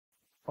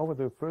Over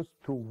the first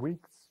 2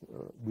 weeks,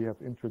 we have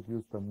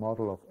introduced a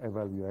model of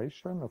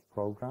evaluation of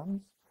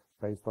programs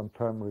based on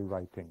term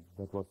rewriting.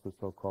 That was the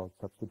so-called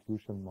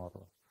substitution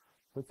model.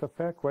 So it's a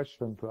fair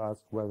question to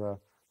ask whether,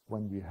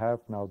 when we have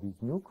now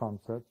these new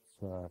concepts,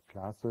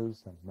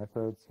 classes and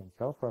methods and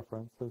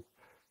self-references,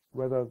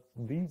 whether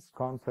these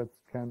concepts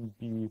can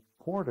be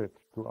ported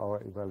to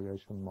our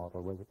evaluation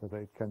model, whether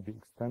it can be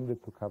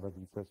extended to cover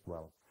these as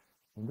well.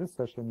 In this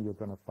session, you're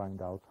going to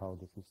find out how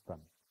this is done.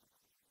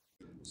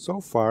 So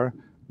far,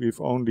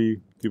 we've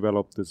only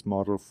developed this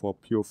model for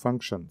pure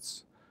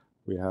functions.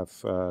 We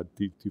have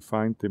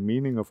defined the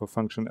meaning of a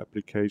function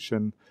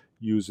application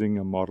using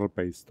a model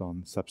based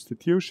on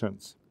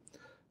substitutions.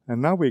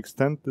 And now we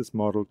extend this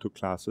model to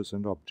classes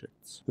and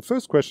objects. The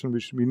first question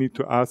which we need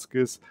to ask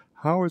is,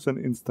 how is an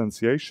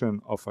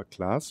instantiation of a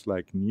class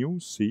like new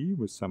C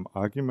with some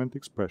argument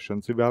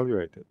expressions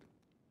evaluated?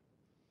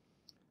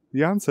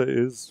 The answer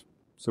is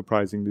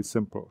surprisingly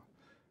simple.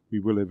 We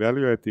will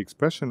evaluate the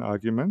expression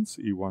arguments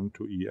e1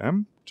 to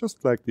em,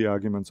 just like the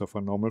arguments of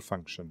a normal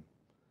function.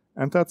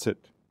 And that's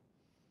it.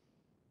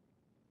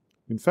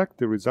 In fact,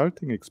 the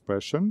resulting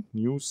expression,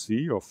 new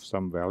C of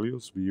some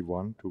values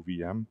v1 to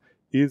vm,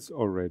 is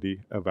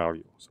already a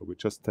value. So we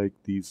just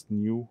take these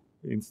new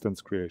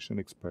instance creation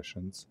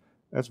expressions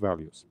as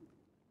values.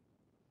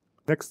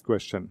 Next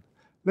question.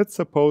 Let's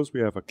suppose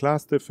we have a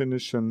class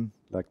definition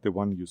like the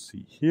one you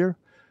see here,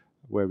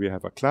 where we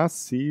have a class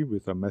C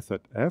with a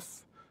method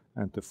f,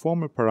 and the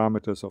formal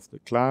parameters of the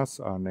class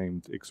are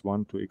named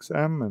x1 to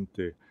xm, and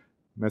the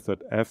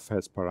method f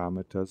has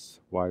parameters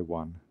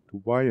y1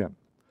 to yn.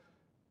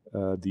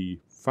 The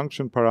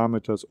function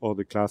parameters or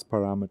the class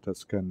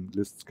parameters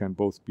lists can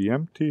both be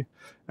empty,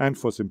 and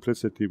for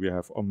simplicity we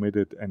have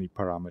omitted any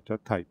parameter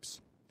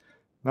types.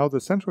 Now the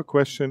central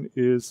question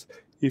is,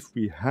 if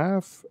we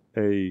have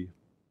a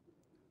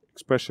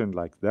expression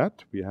like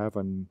that, we have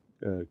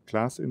a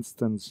class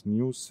instance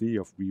new C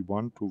of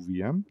v1 to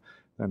vm,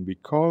 then we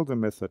call the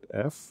method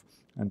f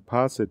and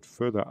pass it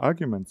further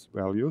arguments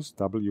values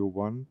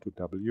w1 to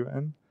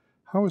wn.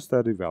 How is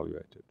that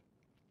evaluated?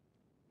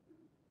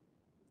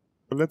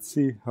 Let's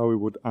see how we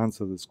would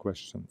answer these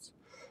questions.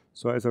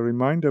 So as a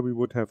reminder, we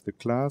would have the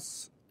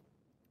class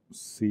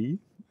C,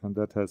 and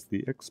that has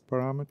the x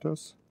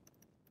parameters.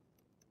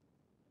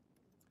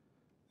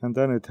 And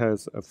then it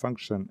has a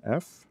function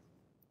f,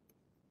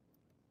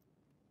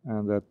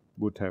 and that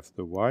would have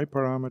the y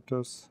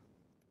parameters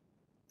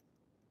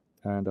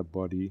and a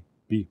body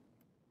b.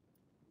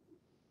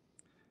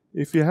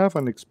 If you have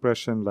an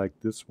expression like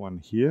this one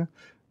here,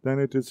 then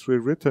it is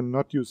rewritten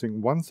not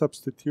using one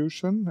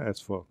substitution,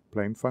 as for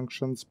plain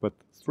functions, but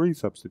 3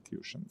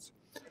 substitutions.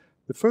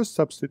 The first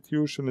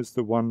substitution is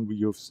the one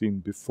you've seen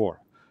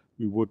before.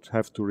 We would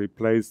have to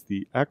replace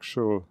the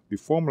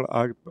formal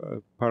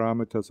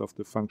parameters of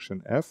the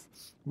function f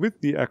with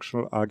the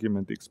actual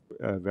argument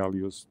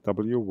values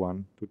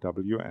w1 to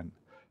wn.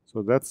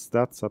 So that's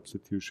that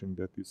substitution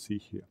that you see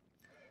here.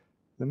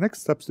 The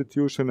next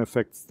substitution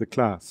affects the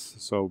class.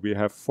 So we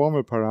have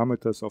formal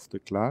parameters of the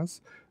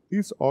class.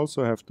 These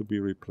also have to be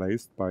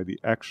replaced by the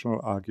actual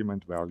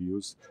argument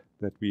values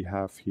that we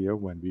have here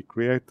when we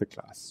create the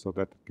class. So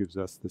that gives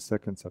us the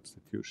second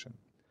substitution.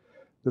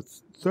 The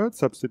third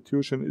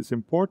substitution is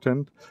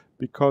important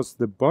because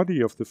the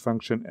body of the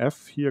function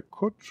f here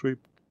could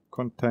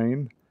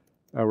contain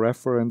a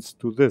reference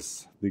to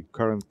this, the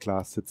current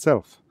class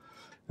itself.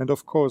 And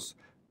of course,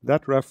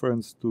 that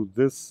reference to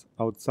this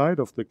outside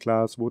of the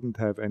class wouldn't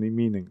have any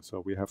meaning, so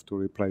we have to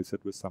replace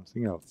it with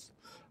something else.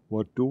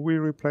 What do we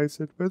replace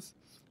it with?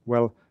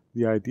 Well,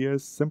 the idea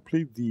is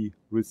simply the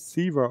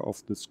receiver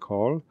of this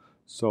call,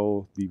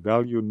 so the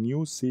value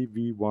new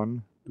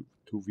cv1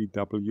 to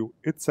vw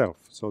itself.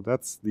 So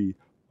that's the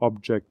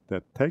object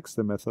that takes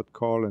the method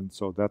call, and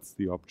so that's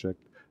the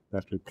object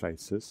that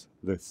replaces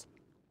this.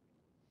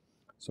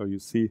 So you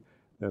see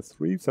there are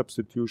 3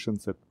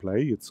 substitutions at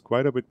play. It's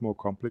quite a bit more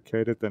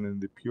complicated than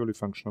in the purely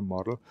functional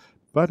model,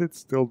 but it's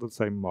still the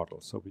same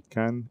model. So we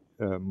can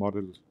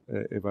model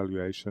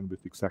evaluation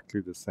with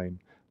exactly the same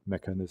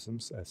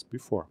mechanisms as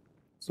before.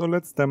 So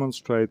let's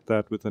demonstrate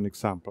that with an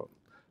example.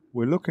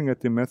 We're looking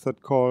at the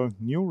method call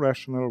new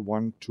rational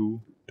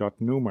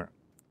 12.numer.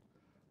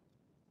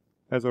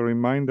 As a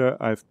reminder,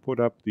 I've put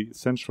up the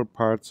essential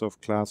parts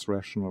of class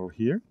rational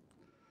here.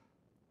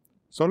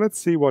 So let's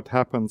see what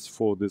happens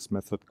for this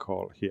method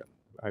call here.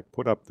 I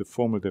put up the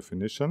formal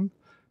definition.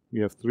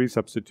 We have 3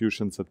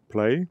 substitutions at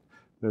play.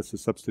 There's a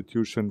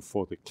substitution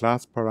for the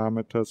class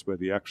parameters where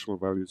the actual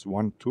values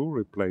 1, 2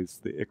 replace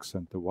the x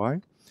and the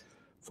y.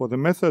 For the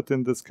method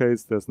in this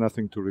case, there's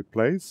nothing to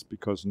replace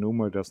because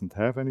numer doesn't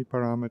have any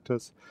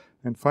parameters.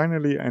 And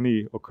finally,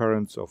 any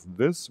occurrence of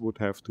this would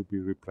have to be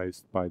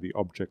replaced by the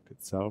object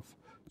itself,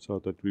 so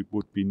that we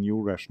would be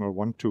new rational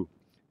 1, 2.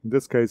 In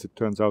this case, it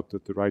turns out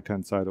that the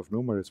right-hand side of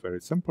numer is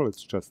very simple.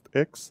 It's just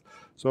x.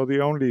 So the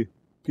only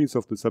piece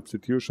of the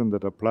substitution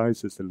that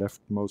applies is the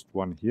leftmost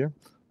one here,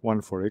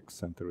 1 for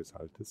x, and the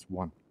result is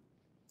 1.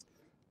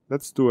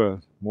 Let's do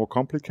a more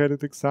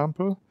complicated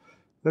example.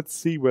 Let's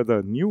see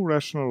whether new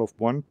rational of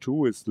 1,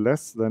 2 is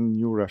less than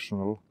new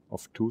rational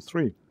of 2,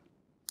 3.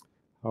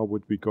 How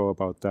would we go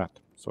about that?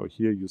 So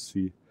here you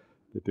see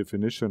the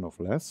definition of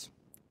less.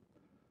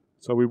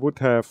 So we would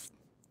have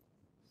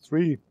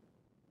 3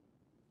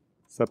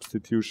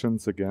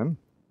 substitutions again.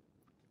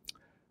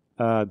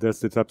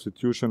 There's the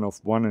substitution of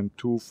 1 and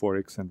 2 for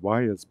x and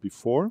y as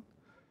before.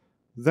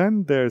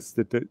 Then there's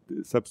the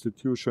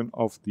substitution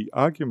of the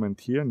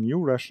argument here, new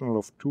rational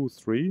of 2,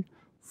 3,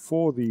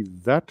 for the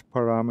that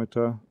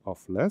parameter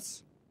of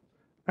less.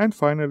 And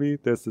finally,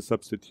 there's the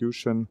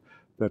substitution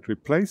that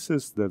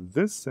replaces the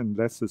this and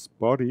less's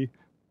body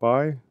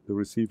by the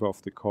receiver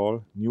of the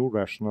call, new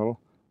rational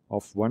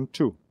of 1,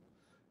 2.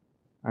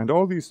 And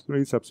all these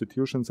 3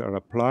 substitutions are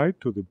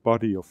applied to the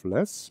body of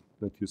less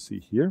that you see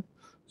here.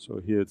 So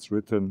here it's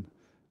written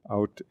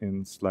out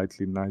in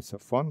slightly nicer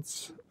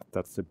fonts.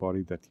 That's the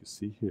body that you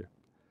see here.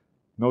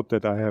 Note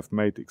that I have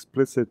made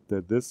explicit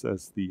this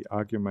as the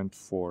argument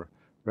for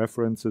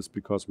references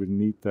because we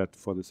need that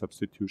for the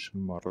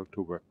substitution model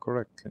to work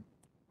correctly.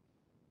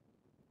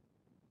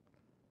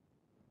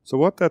 So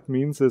what that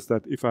means is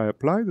that if I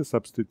apply the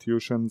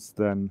substitutions,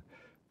 then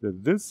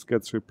this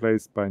gets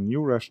replaced by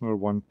new rational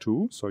 1,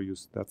 2. So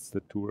that's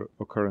the 2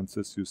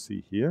 occurrences you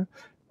see here.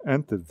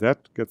 And the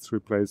that gets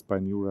replaced by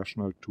new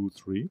rational 2,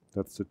 3.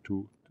 That's the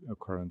 2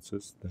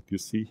 occurrences that you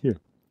see here.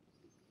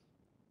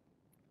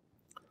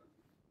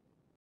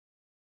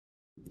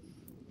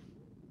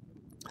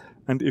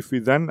 And if we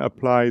then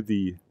apply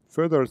the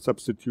further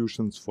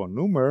substitutions for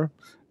numer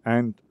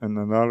and an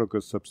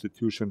analogous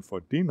substitution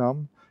for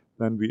denom,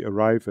 then we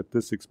arrive at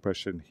this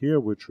expression here,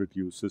 which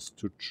reduces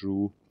to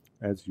true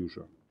as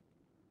usual.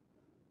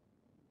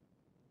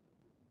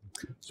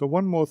 So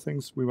one more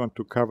thing we want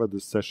to cover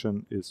this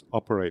session is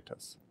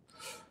operators.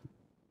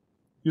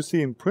 You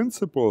see, in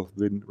principle,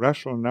 the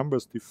rational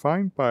numbers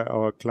defined by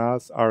our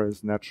class are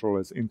as natural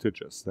as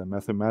integers. They're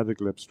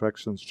mathematical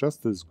abstractions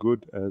just as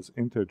good as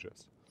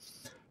integers.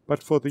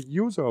 But for the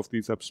user of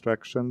these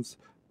abstractions,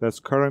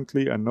 there's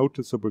currently a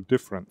noticeable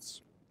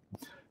difference.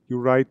 You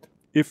write,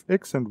 if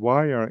x and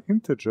y are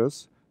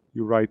integers,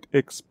 you write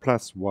x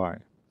plus y.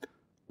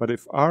 But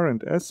if r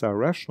and s are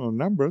rational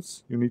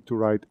numbers, you need to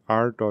write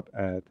r dot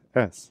add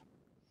s.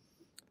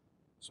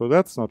 So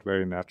that's not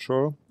very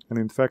natural, and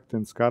in fact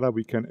in Scala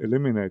we can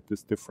eliminate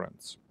this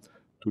difference.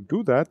 To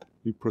do that,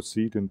 we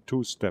proceed in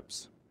 2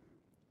 steps.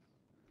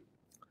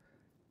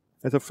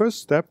 As a first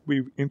step,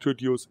 we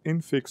introduce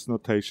infix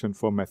notation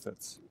for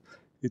methods.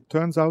 It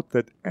turns out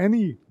that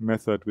any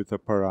method with a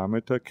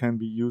parameter can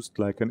be used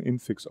like an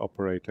infix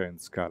operator in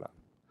Scala.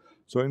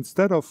 So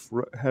instead of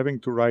having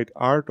to write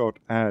r dot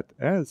add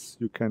s,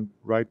 you can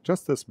write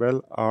just as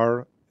well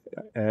r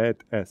add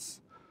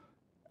s.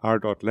 r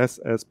dot less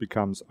s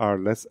becomes r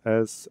less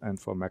s, and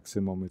for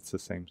maximum it's the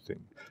same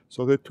thing.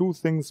 So the 2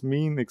 things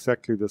mean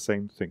exactly the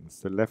same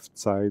things. The left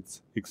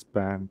sides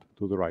expand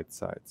to the right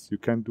sides. You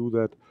can do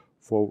that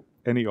for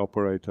any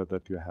operator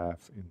that you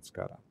have in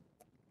Scala.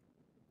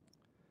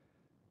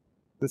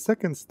 The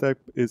second step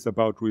is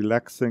about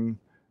relaxing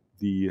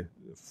the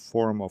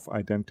form of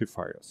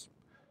identifiers.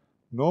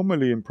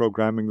 Normally in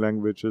programming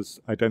languages,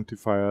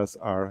 identifiers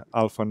are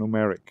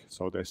alphanumeric,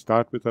 so they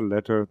start with a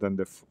letter, then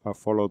they are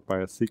followed by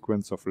a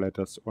sequence of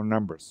letters or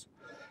numbers.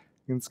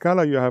 In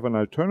Scala, you have an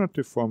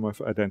alternative form of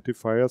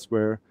identifiers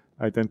where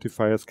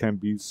identifiers can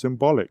be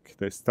symbolic.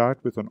 They start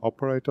with an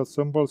operator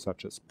symbol,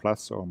 such as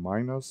plus or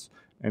minus,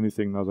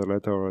 anything not a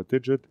letter or a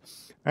digit,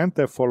 and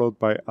they're followed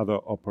by other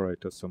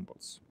operator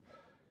symbols.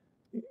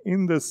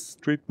 In this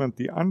treatment,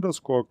 the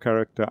underscore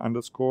character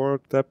underscore,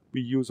 that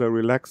we use a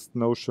relaxed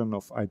notion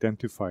of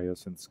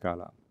identifiers in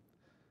Scala.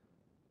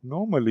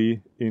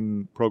 Normally,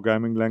 in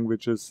programming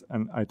languages,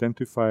 an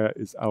identifier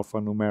is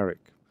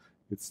alphanumeric.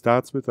 It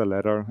starts with a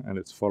letter and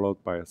it's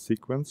followed by a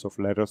sequence of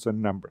letters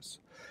and numbers.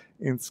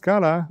 In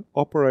Scala,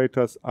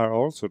 operators are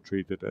also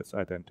treated as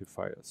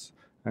identifiers.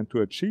 And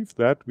to achieve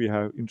that, we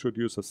have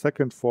introduced a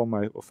second form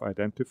of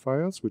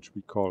identifiers, which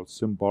we call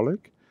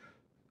symbolic.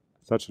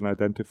 Such an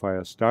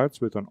identifier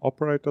starts with an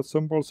operator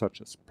symbol,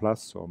 such as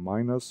plus or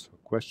minus or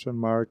question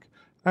mark,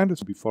 and is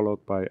to be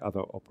followed by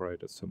other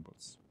operator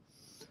symbols.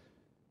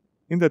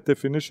 In that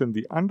definition,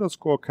 the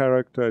underscore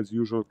character as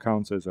usual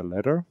counts as a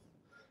letter.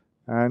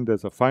 And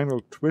as a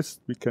final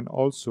twist, we can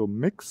also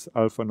mix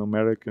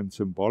alphanumeric and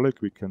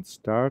symbolic. We can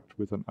start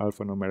with an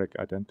alphanumeric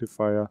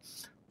identifier,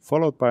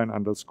 followed by an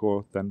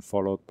underscore, then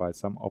followed by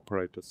some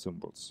operator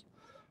symbols.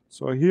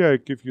 So here I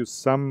give you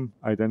some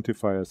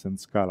identifiers in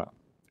Scala.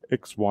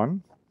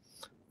 x1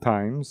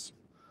 times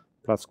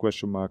plus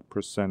question mark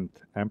percent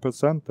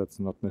ampersand. That's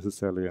not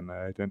necessarily an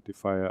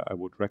identifier I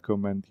would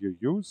recommend you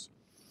use.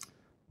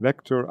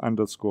 Vector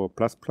underscore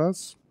plus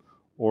plus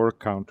or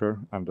counter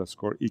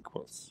underscore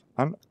equals.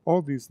 And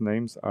all these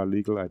names are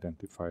legal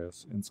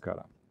identifiers in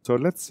Scala. So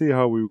let's see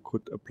how we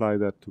could apply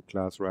that to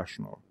class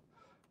rational.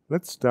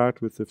 Let's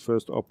start with the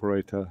first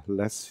operator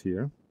less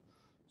here.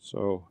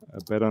 So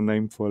a better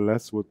name for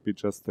less would be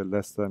just the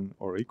less than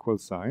or equal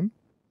sign.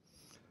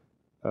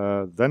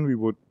 Then we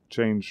would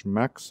change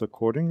max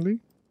accordingly.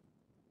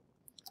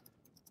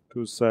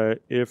 to say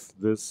if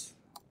this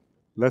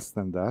less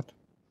than that,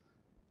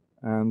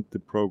 and the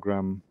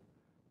program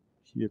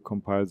here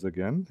compiles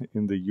again.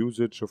 In the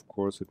usage, of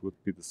course, it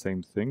would be the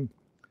same thing.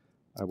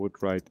 I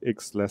would write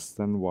x less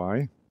than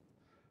y.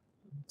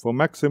 For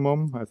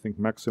maximum, I think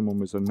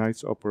maximum is a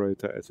nice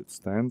operator as it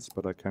stands,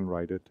 but I can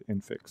write it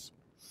in fix.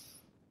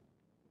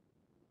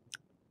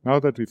 Now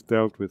that we've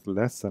dealt with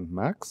less and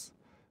max,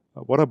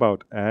 what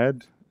about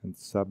add and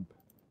sub?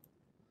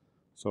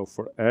 So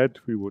for add,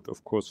 we would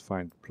of course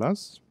find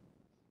plus.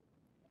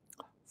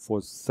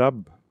 For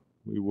sub,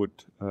 we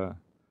would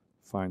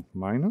find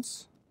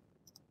minus.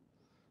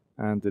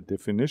 And the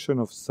definition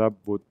of sub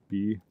would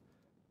be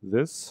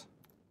this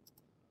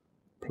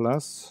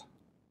plus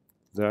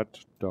that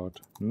dot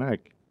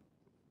neg.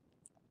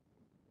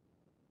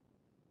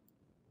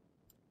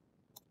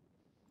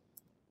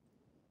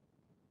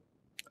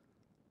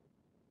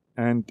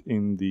 And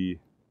in the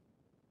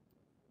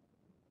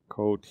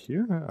code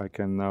here, I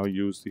can now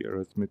use the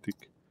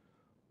arithmetic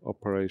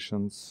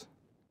operations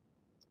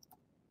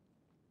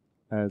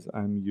as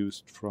I'm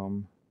used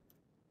from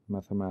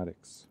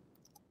mathematics.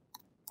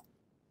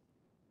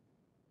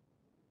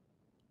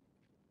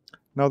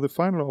 Now the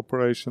final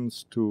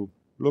operations to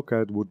look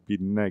at would be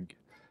neg.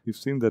 We've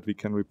seen that we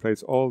can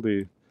replace all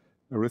the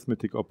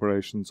arithmetic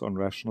operations on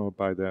rational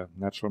by their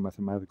natural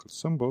mathematical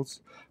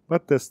symbols,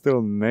 but there's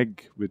still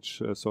neg,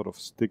 which sort of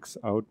sticks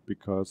out,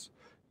 because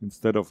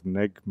instead of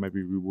neg,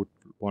 maybe we would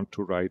want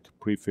to write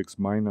prefix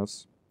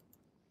minus.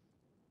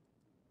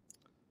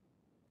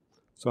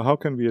 So how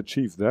can we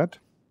achieve that?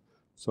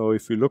 So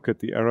if we look at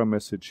the error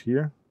message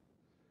here,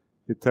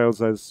 it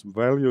tells us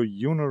value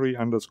unary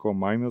underscore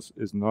minus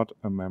is not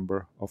a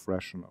member of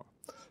rational.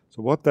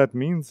 So what that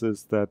means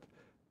is that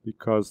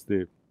because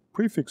the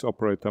prefix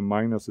operator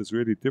minus is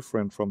really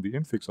different from the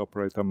infix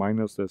operator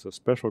minus, there's a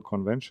special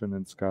convention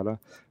in Scala,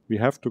 we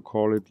have to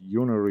call it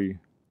unary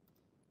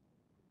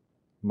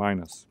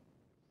minus.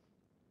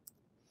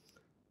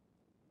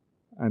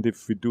 And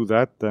if we do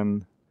that,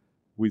 then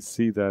we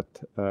see that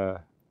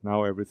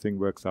now everything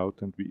works out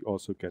and we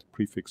also get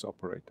prefix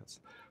operators.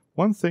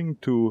 One thing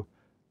to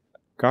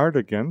guard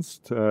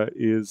against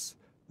is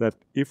that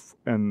if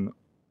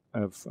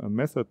a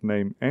method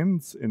name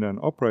ends in an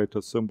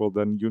operator symbol,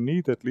 then you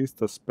need at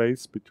least a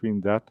space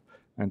between that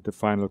and the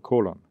final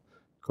colon,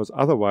 because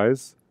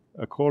otherwise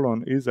a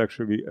colon is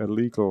actually a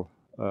legal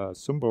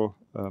symbol,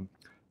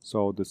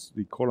 so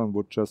the colon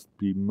would just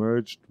be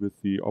merged with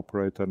the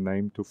operator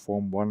name to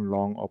form one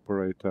long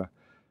operator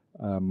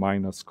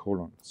minus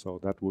colon. So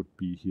that would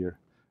be here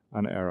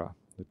an error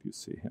that you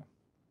see here.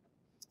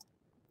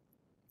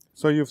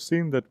 So you've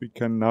seen that we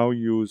can now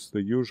use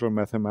the usual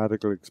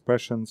mathematical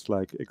expressions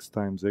like x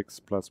times x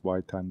plus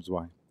y times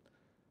y.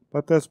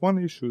 But there's one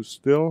issue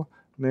still,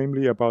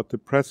 namely about the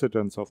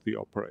precedence of the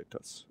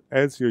operators.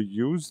 As you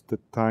use, the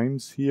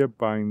times here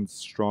binds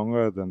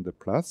stronger than the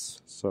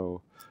plus,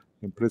 so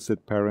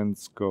implicit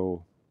parents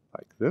go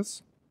like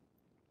this.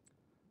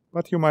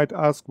 But you might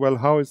ask, well,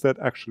 how is that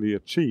actually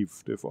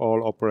achieved? If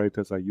all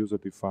operators are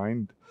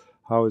user-defined,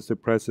 how is the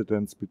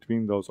precedence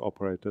between those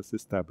operators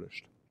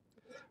established?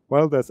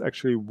 Well, there's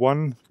actually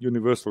one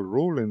universal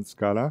rule in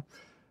Scala,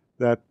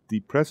 that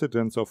the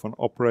precedence of an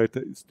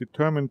operator is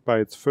determined by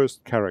its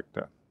first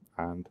character.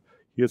 And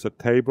here's a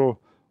table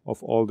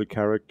of all the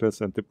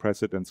characters and the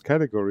precedence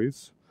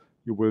categories.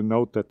 You will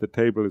note that the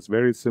table is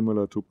very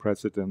similar to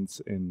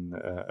precedence in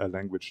a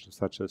language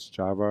such as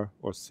Java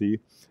or C,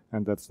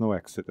 and that's no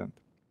accident.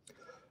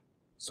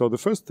 So the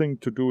first thing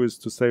to do is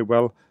to say,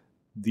 well,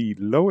 the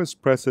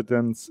lowest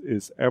precedence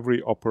is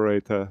every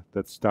operator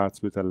that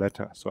starts with a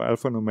letter. So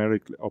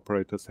alphanumeric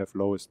operators have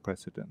lowest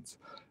precedence.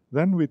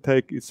 Then we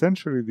take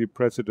essentially the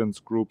precedence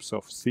groups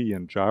of C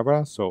and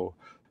Java. So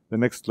the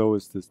next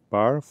lowest is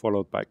bar,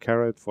 followed by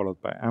caret,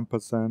 followed by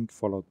ampersand,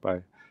 followed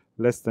by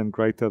less than,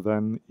 greater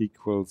than,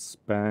 equals,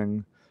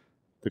 bang.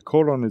 The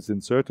colon is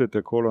inserted,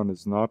 the colon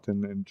is not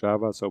in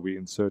Java, so we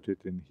insert it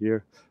in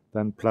here.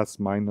 Then plus,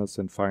 minus,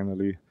 and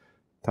finally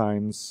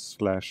times,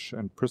 slash,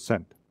 and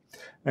percent.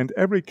 And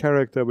every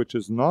character which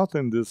is not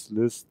in this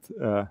list,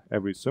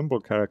 every symbol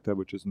character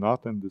which is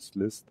not in this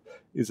list,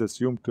 is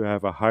assumed to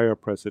have a higher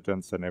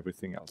precedence than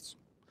everything else.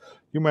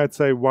 You might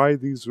say, why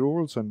these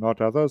rules and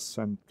not others?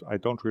 And I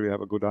don't really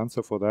have a good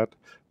answer for that.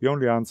 The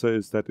only answer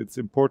is that it's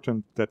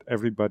important that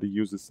everybody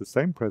uses the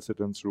same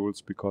precedence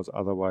rules, because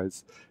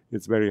otherwise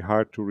it's very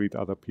hard to read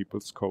other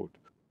people's code.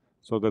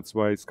 So that's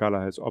why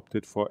Scala has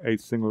opted for a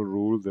single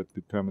rule that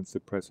determines the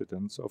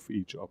precedence of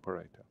each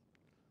operator.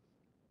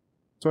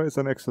 So as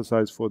an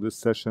exercise for this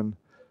session,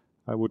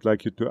 I would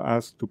like you to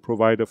ask to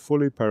provide a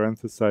fully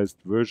parenthesized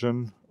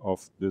version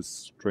of this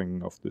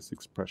string, of this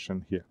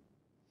expression here.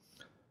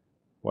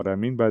 What I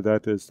mean by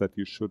that is that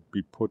you should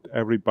put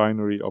every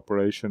binary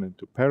operation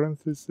into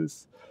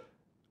parentheses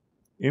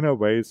in a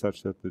way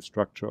such that the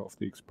structure of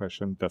the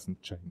expression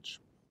doesn't change.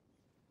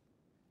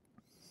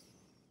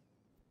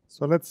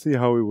 So let's see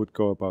how we would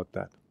go about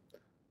that.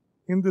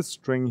 In this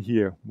string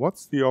here,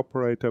 what's the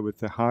operator with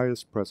the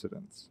highest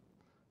precedence?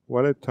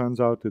 Well, it turns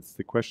out it's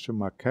the question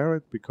mark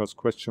caret, because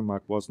question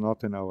mark was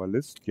not in our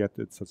list, yet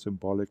it's a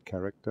symbolic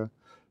character.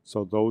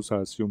 So those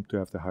are assumed to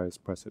have the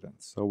highest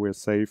precedence. So we're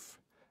safe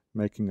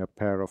making a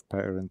pair of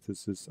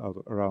parentheses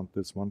around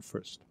this one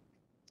first.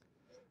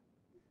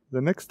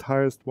 The next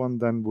highest one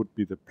then would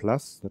be the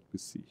plus that we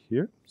see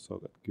here. So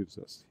that gives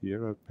us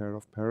here a pair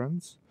of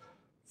parents,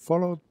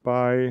 followed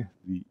by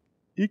the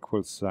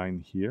equal sign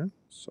here.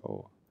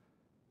 So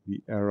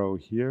the arrow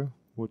here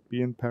would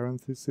be in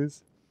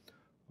parentheses.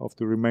 Of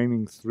the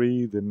remaining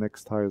three, the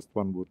next highest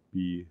one would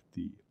be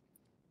the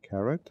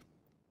caret.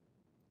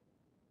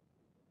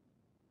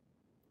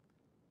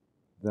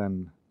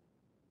 Then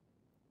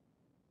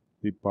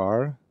the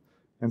bar.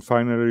 And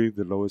finally,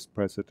 the lowest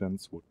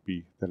precedence would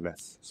be the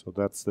less. So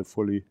that's the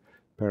fully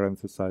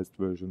parenthesized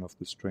version of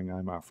the string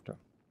I'm after.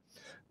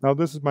 Now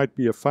this might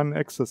be a fun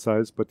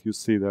exercise, but you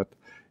see that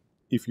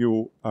if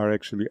you are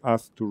actually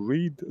asked to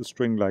read a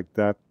string like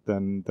that,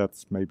 then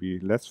that's maybe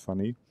less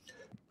funny.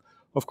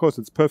 Of course,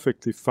 it's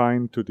perfectly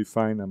fine to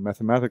define a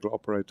mathematical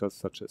operator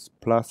such as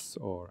plus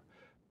or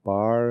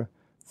bar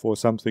for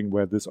something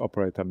where this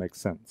operator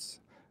makes sense.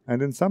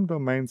 And in some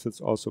domains,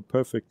 it's also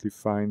perfectly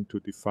fine to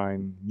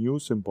define new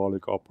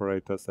symbolic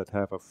operators that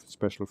have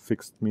special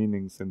fixed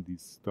meanings in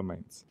these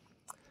domains.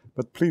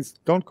 But please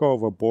don't go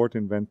overboard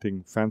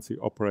inventing fancy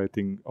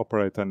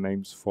operator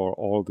names for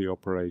all the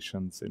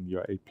operations in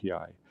your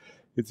API.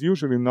 It's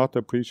usually not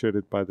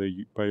appreciated by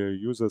your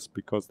users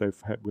because they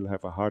will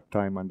have a hard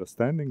time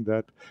understanding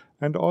that,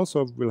 and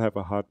also will have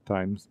a hard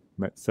time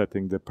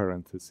setting the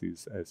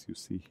parentheses as you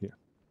see here.